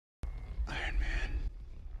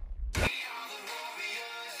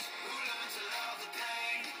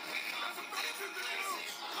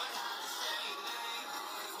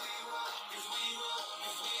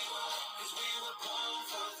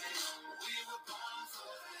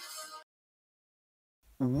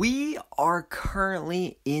We are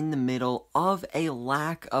currently in the middle of a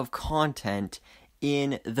lack of content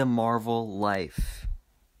in the Marvel life.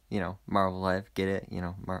 Marvel life, get it?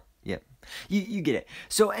 Yep. You get it.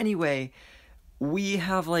 So anyway, we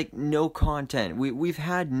have no content. We've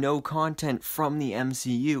had no content from the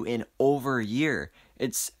MCU in over a year.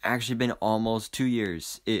 It's actually been almost 2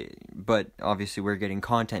 years, but obviously we're getting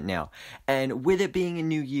content now. And with it being a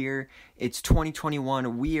new year, it's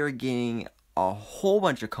 2021, we are getting a whole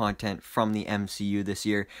bunch of content from the MCU this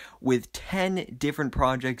year with 10 different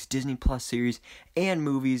projects, Disney Plus series, and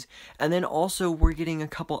movies. And then also we're getting a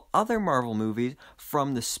couple other Marvel movies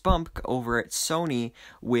from the Spunk over at Sony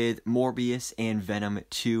with Morbius and Venom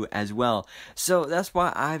 2 as well. So that's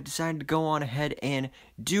why I've decided to go on ahead and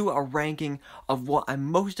do a ranking of what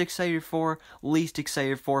I'm most excited for, least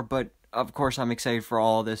excited for, but of course, I'm excited for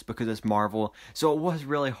all of this because it's Marvel, so it was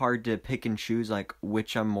really hard to pick and choose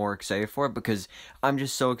which I'm more excited for because I'm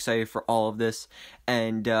just so excited for all of this.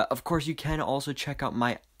 And of course, you can also check out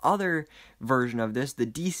my other version of this, the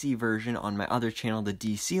DC version, on my other channel, the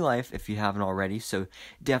DC Life, if you haven't already, so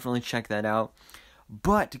definitely check that out.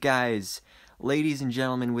 But guys, ladies and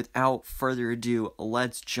gentlemen, without further ado,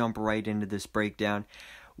 let's jump right into this breakdown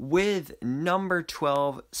with number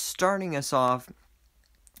 12, starting us off,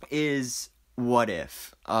 is What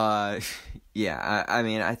If. Yeah, I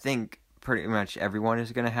mean, I think pretty much everyone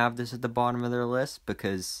is going to have this at the bottom of their list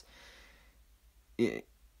because you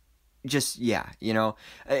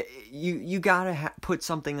gotta put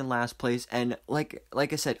something in last place. And like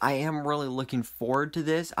I said, I am really looking forward to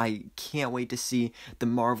this. I can't wait to see the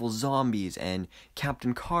Marvel Zombies and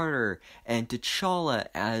Captain Carter and T'Challa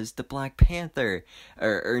as the Black Panther,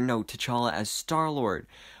 T'Challa as Star-Lord,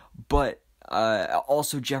 but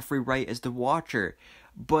also Jeffrey Wright as the Watcher.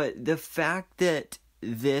 But the fact that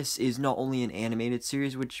this is not only an animated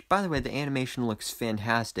series, which, by the way, the animation looks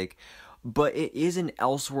fantastic, but it is an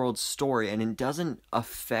Elseworld story, and it doesn't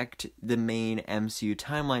affect the main MCU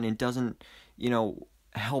timeline. It doesn't,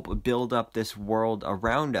 help build up this world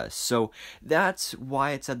around us. So that's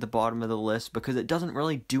why it's at the bottom of the list, because it doesn't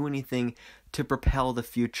really do anything to propel the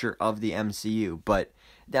future of the MCU. But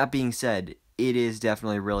that being said, it is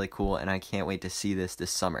definitely really cool, and I can't wait to see this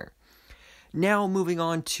summer. Now, moving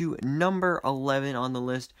on to number 11 on the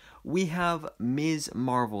list, we have Ms.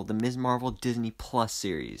 Marvel, the Ms. Marvel Disney Plus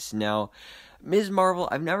series. Now, Ms. Marvel,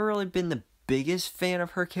 I've never really been the biggest fan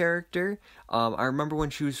of her character. I remember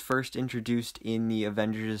when she was first introduced in the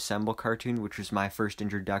Avengers Assemble cartoon, which was my first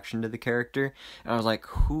introduction to the character, and I was like,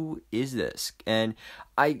 who is this? And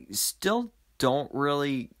I still don't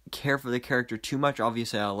really care for the character too much.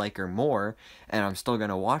 Obviously, I like her more, and I'm still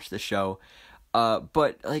gonna watch the show.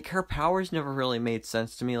 But her powers never really made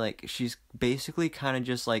sense to me. She's basically kind of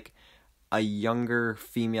just a younger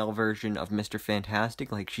female version of Mr.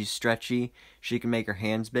 Fantastic. She's stretchy, she can make her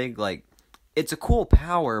hands big. It's a cool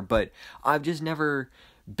power, but I've just never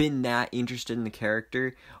been that interested in the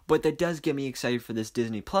character. But that does get me excited for this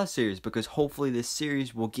Disney Plus series, because hopefully this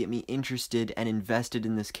series will get me interested and invested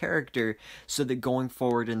in this character, so that going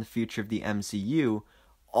forward in the future of the MCU,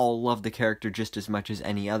 I'll love the character just as much as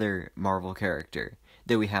any other Marvel character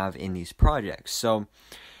that we have in these projects. So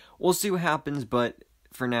we'll see what happens, but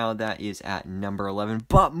for now that is at number 11.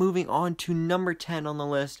 But moving on to number 10 on the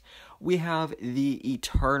list, we have The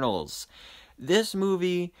Eternals. This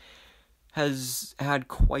movie has had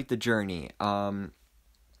quite the journey. I'm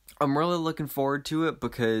really looking forward to it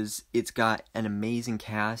because it's got an amazing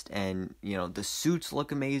cast, and the suits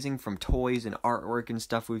look amazing from toys and artwork and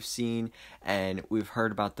stuff we've seen, and we've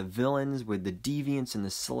heard about the villains with the Deviants and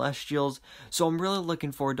the Celestials, so I'm really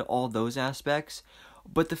looking forward to all those aspects.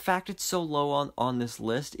 But the fact it's so low on this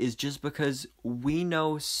list is just because we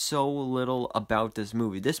know so little about this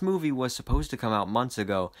movie. This movie was supposed to come out months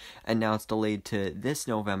ago, and now it's delayed to this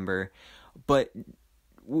November, but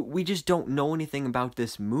we just don't know anything about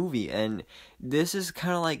this movie. And this is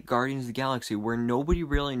kind of like Guardians of the Galaxy, where nobody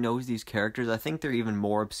really knows these characters. I think they're even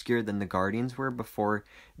more obscure than the Guardians were before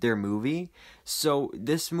their movie. So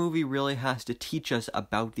this movie really has to teach us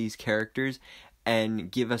about these characters and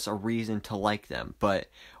give us a reason to like them. But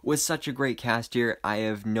with such a great cast here, I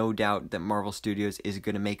have no doubt that Marvel Studios is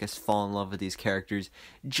going to make us fall in love with these characters,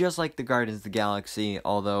 just like the Guardians of the Galaxy,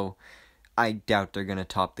 although I doubt they're going to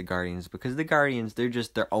top the Guardians, because the Guardians, they're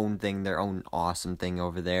just their own thing, their own awesome thing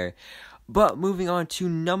over there. But moving on to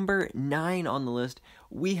number 9 on the list,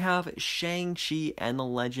 we have Shang-Chi and the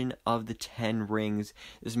Legend of the Ten Rings.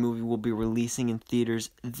 This movie will be releasing in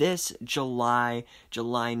theaters this July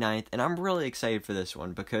 9th, and I'm really excited for this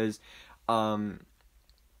one because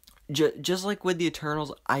just like with the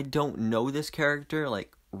Eternals, I don't know this character,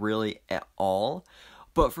 really at all.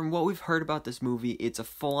 But from what we've heard about this movie, it's a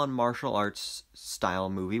full-on martial arts style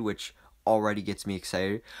movie, which already gets me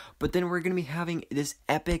excited. But then we're going to be having this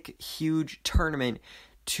epic, huge tournament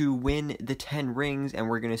to win the 10 rings, and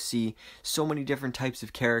we're going to see so many different types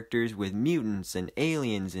of characters with mutants and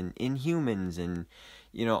aliens and Inhumans and,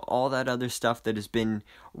 you know, all that other stuff that has been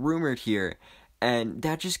rumored here. And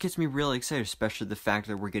that just gets me really excited, especially the fact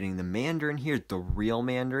that we're getting the Mandarin here, the real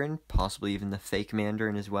Mandarin, possibly even the fake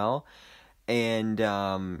Mandarin as well, and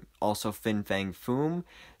also Fin Fang Foom.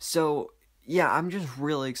 So, yeah, I'm just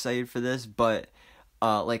really excited for this, but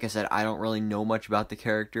like I said, I don't really know much about the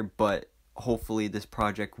character, but hopefully this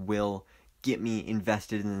project will get me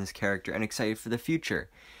invested in this character and excited for the future.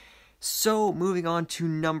 So, moving on to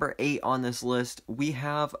number 8 on this list, we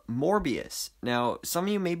have Morbius. Now, some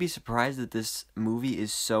of you may be surprised that this movie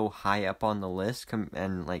is so high up on the list,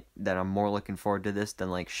 and like that I'm more looking forward to this than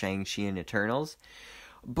like Shang-Chi and Eternals.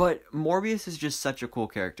 But Morbius is just such a cool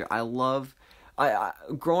character.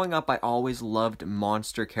 Growing up, I always loved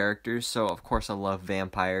monster characters, so of course I love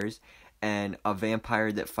vampires. And a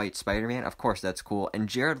vampire that fights Spider-Man, of course that's cool. And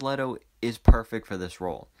Jared Leto is perfect for this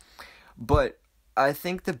role. But I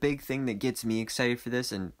think the big thing that gets me excited for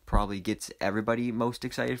this, and probably gets everybody most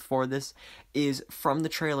excited for this, is from the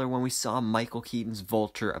trailer when we saw Michael Keaton's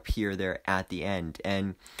Vulture appear there at the end.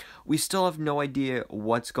 And we still have no idea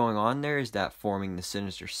what's going on there. Is that forming the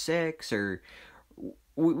Sinister Six, or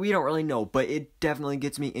we don't really know. But it definitely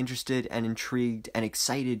gets me interested and intrigued and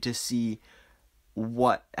excited to see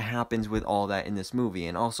what happens with all that in this movie.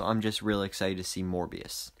 And also, I'm just really excited to see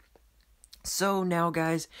Morbius. So now,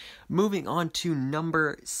 guys, moving on to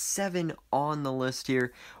number 7 on the list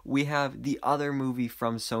here, we have the other movie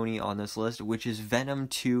from Sony on this list, which is Venom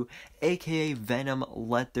 2, aka Venom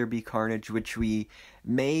Let There Be Carnage, which we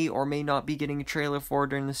may or may not be getting a trailer for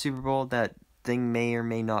during the Super Bowl. That thing may or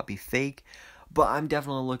may not be fake, but I'm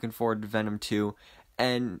definitely looking forward to Venom 2.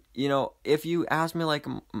 And, you know, if you asked me like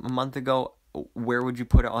a month ago, where would you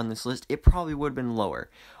put it on this list, it probably would have been lower.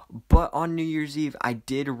 But on New Year's Eve, I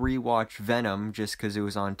did rewatch Venom just because it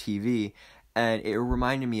was on TV, and it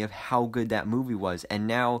reminded me of how good that movie was. And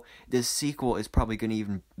now this sequel is probably going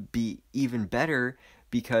to be even better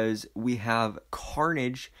because we have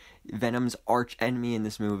Carnage, Venom's arch enemy, in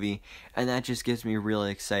this movie, and that just gets me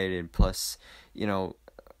really excited. Plus, you know,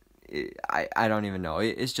 I don't even know.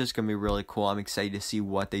 It's just going to be really cool. I'm excited to see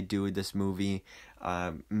what they do with this movie.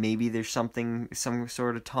 Maybe there's some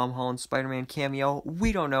sort of Tom Holland Spider-Man cameo.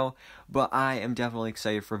 We don't know. But I am definitely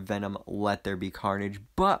excited for Venom Let There Be Carnage.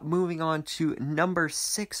 But moving on to number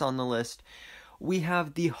 6 on the list, we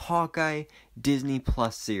have the Hawkeye Disney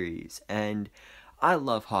Plus series. And I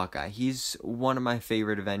love Hawkeye. He's one of my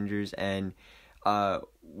favorite Avengers, and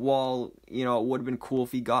while, you know, it would have been cool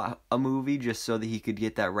if he got a movie just so that he could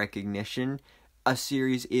get that recognition, a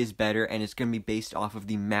series is better, and it's going to be based off of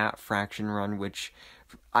the Matt Fraction run, which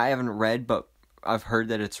I haven't read, but I've heard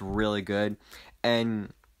that it's really good.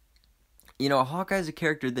 And, you know, Hawkeye is a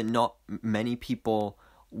character that not many people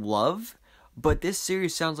love, but this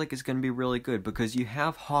series sounds like it's going to be really good because you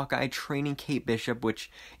have Hawkeye training Kate Bishop,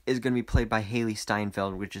 which is going to be played by Haley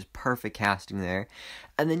Steinfeld, which is perfect casting there.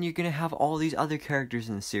 And then you're going to have all these other characters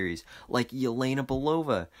in the series, like Yelena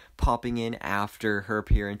Belova popping in after her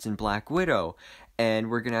appearance in Black Widow. And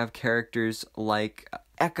we're going to have characters like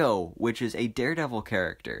Echo, which is a Daredevil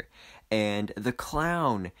character, and the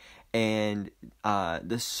Clown, and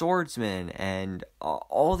the Swordsman, and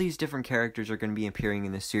all these different characters are going to be appearing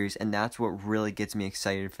in this series, and that's what really gets me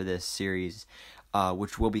excited for this series,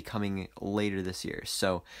 which will be coming later this year.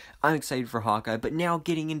 So I'm excited for Hawkeye. But now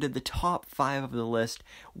getting into the top 5 of the list,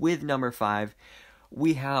 with number 5,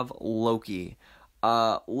 we have Loki.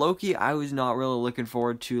 Loki, I was not really looking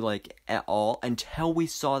forward to like at all until we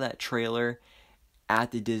saw that trailer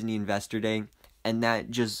at the Disney Investor Day, and that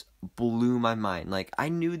just blew my mind. Like, I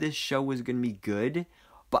knew this show was going to be good,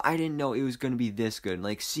 but I didn't know it was going to be this good.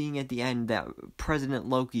 Like, seeing at the end that President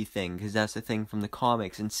Loki thing, because that's the thing from the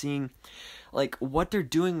comics, and seeing, like, what they're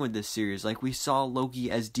doing with this series. Like, we saw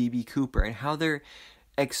Loki as D.B. Cooper, and how they're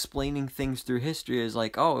explaining things through history is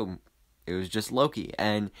like, oh, it was just Loki,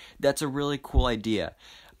 and that's a really cool idea.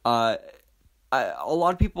 A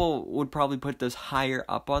lot of people would probably put this higher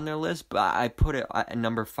up on their list, but I put it at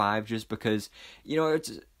number 5 just because, you know,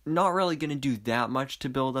 it's not really going to do that much to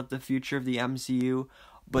build up the future of the MCU.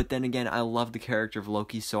 But then again, I love the character of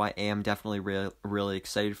Loki, so I am definitely really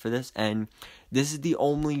excited for this. And this is the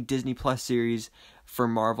only Disney Plus series for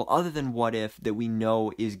Marvel, other than What If, that we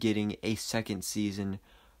know is getting a second season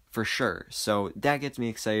for sure. So that gets me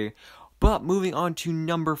excited. But moving on to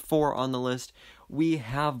number 4 on the list, we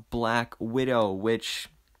have Black Widow, which,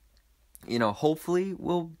 hopefully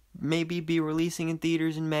will maybe be releasing in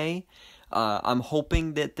theaters in May. I'm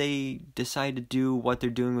hoping that they decide to do what they're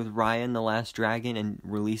doing with Raya and the Last Dragon and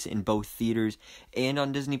release it in both theaters and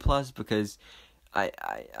on Disney Plus, because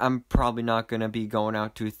I'm probably not going to be going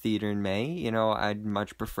out to a theater in May. I'd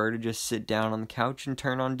much prefer to just sit down on the couch and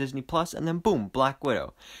turn on Disney Plus, and then boom, Black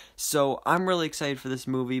Widow. So I'm really excited for this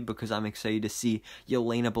movie because I'm excited to see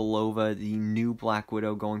Yelena Belova, the new Black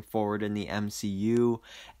Widow, going forward in the MCU,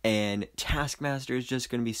 and Taskmaster is just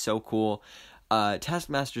going to be so cool.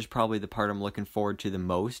 Taskmaster is probably the part I'm looking forward to the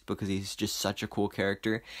most because he's just such a cool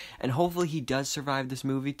character, and hopefully he does survive this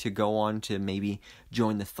movie to go on to maybe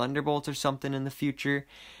join the Thunderbolts or something in the future.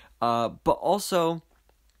 But also,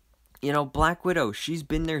 Black Widow, she's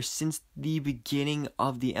been there since the beginning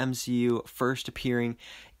of the MCU, first appearing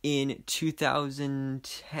in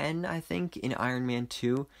 2010, I think, in Iron Man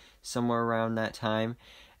 2, somewhere around that time,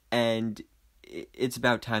 and it's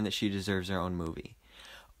about time that she deserves her own movie.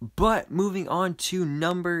 But moving on to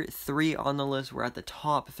number 3 on the list, we're at the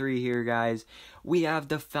top 3 here, guys. We have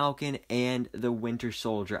the Falcon and the Winter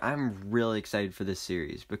Soldier. I'm really excited for this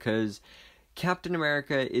series because Captain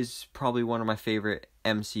America is probably one of my favorite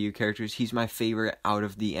MCU characters. He's my favorite out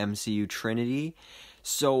of the MCU Trinity.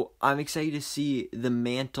 So I'm excited to see the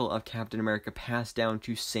mantle of Captain America passed down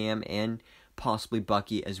to Sam and possibly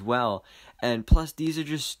Bucky as well. And plus, these are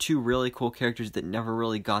just 2 really cool characters that never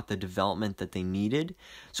really got the development that they needed.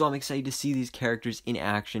 So I'm excited to see these characters in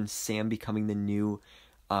action, Sam becoming the new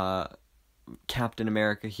Captain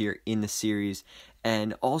America here in the series,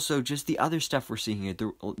 and also just the other stuff we're seeing here,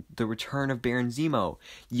 the return of Baron Zemo,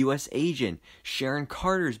 U.S. Agent, Sharon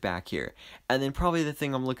Carter's back here, and then probably the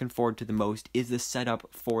thing I'm looking forward to the most is the setup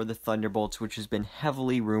for the Thunderbolts, which has been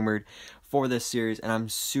heavily rumored for this series, and I'm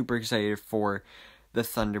super excited for the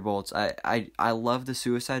Thunderbolts. I love the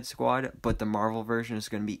Suicide Squad, but the Marvel version is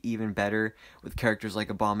going to be even better with characters like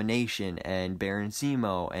Abomination and Baron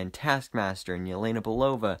Zemo and Taskmaster and Yelena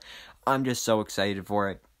Belova. I'm just so excited for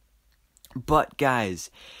it. But guys,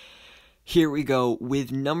 here we go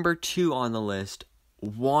with number 2 on the list,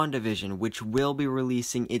 WandaVision, which will be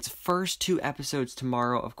releasing its first 2 episodes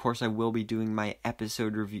tomorrow. Of course, I will be doing my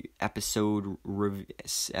episodes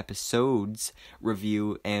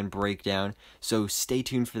review and breakdown. So stay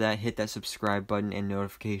tuned for that. Hit that subscribe button and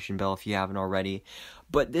notification bell if you haven't already.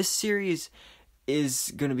 But this series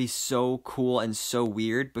is going to be so cool and so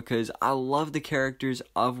weird because I love the characters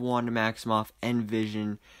of Wanda Maximoff and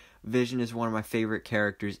Vision. Vision is one of my favorite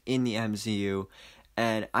characters in the MCU,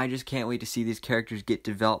 and I just can't wait to see these characters get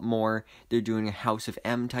developed more. They're doing a House of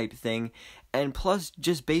M type thing, and plus,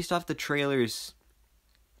 just based off the trailers,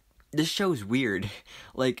 this show's weird.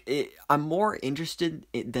 I'm more interested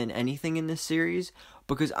than anything in this series,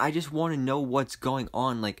 because I just want to know what's going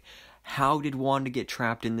on. How did Wanda get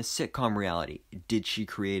trapped in the sitcom reality? Did she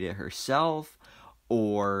create it herself?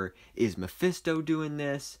 Or is Mephisto doing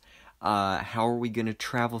this? How are we going to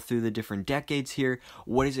travel through the different decades here?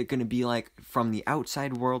 What is it going to be like from the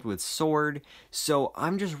outside world with S.W.O.R.D? So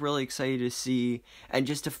I'm just really excited to see and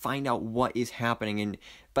just to find out what is happening. And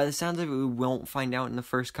by the sounds of it, we won't find out in the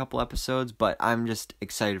first couple episodes, but I'm just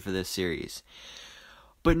excited for this series.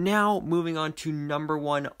 But now, moving on to number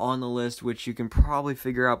 1 on the list, which you can probably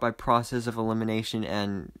figure out by process of elimination,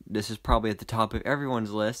 and this is probably at the top of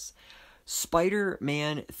everyone's list,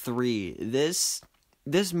 Spider-Man 3.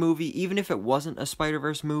 This movie, even if it wasn't a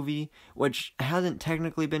Spider-Verse movie, which hasn't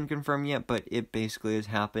technically been confirmed yet, but it basically is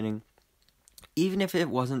happening, even if it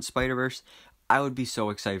wasn't Spider-Verse, I would be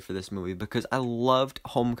so excited for this movie because I loved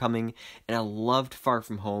Homecoming, and I loved Far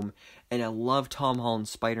From Home, and I loved Tom Holland's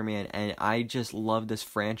Spider-Man, and I just love this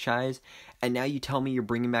franchise. And now you tell me you're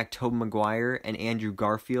bringing back Tobey Maguire and Andrew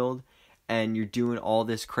Garfield, and you're doing all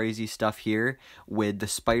this crazy stuff here with the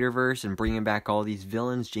Spider-Verse and bringing back all these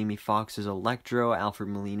villains, Jamie Foxx as Electro, Alfred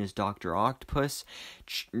Molina's Dr. Octopus,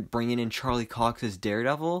 bringing in Charlie Cox as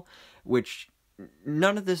Daredevil, which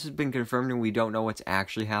none of this has been confirmed and we don't know what's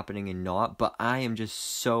actually happening and not, but I am just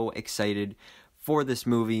so excited for this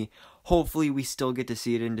movie. Hopefully we still get to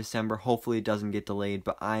see it in December, hopefully it doesn't get delayed,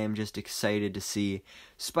 but I am just excited to see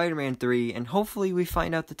Spider-Man 3, and hopefully we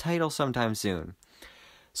find out the title sometime soon.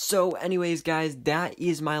 So anyways, guys, that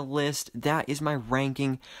is my list. That is my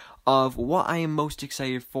ranking of what I am most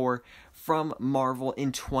excited for from Marvel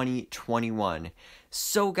in 2021.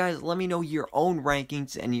 So guys, let me know your own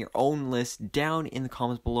rankings and your own list down in the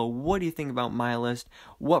comments below. What do you think about my list?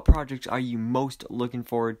 What projects are you most looking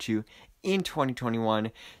forward to in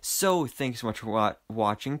 2021? So thanks so much for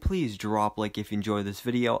watching. Please drop a like if you enjoyed this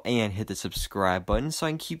video and hit the subscribe button so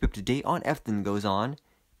I can keep you up to date on everything that goes on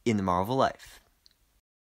in the Marvel life.